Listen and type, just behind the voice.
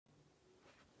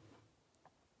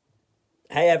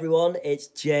Hey everyone, it's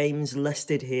James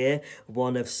Listed here,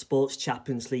 one of Sports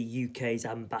Chaplaincy UK's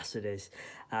ambassadors.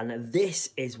 And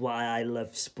this is why I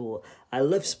love sport. I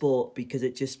love sport because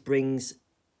it just brings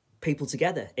people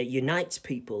together. It unites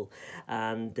people,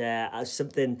 and as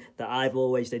something that I've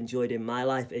always enjoyed in my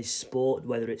life is sport,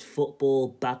 whether it's football,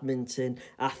 badminton,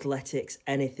 athletics,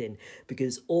 anything,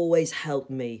 because it's always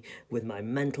helped me with my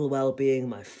mental well-being,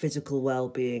 my physical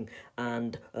well-being,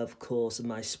 and of course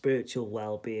my spiritual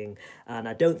well-being. And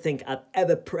I don't think I've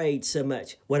ever prayed so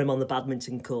much when I'm on the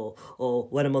badminton court, or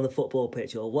when I'm on the football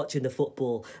pitch, or watching the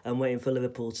football and waiting for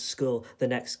Liverpool to score the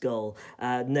next goal.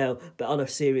 No, but on a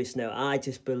serious note, I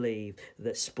just believe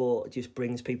that sport just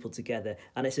brings people together,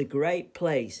 and it's a great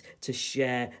place to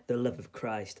share the love of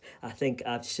Christ. I think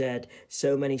I've shared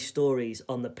so many stories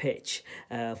on the pitch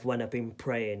of when I've been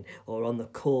praying, or on the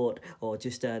court, or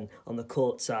just on the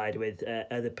court side with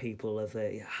other people of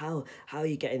how are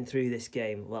you getting through this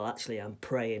game? Well, actually I'm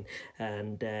praying,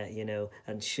 and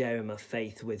and sharing my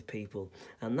faith with people.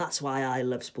 And that's why I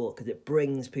love sport, because it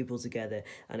brings people together,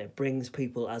 and it brings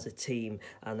people as a team,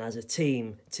 and as a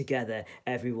team together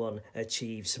everyone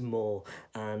achieves more.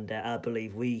 And I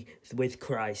believe we, with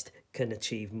Christ, can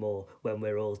achieve more when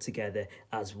we're all together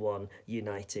as one,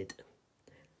 united.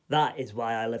 That is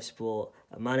why I love sport.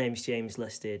 My name's James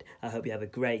Listed. I hope you have a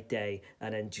great day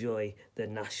and enjoy the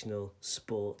National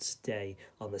Sports Day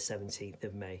on the 17th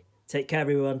of May. Take care,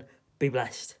 everyone. Be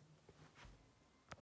blessed.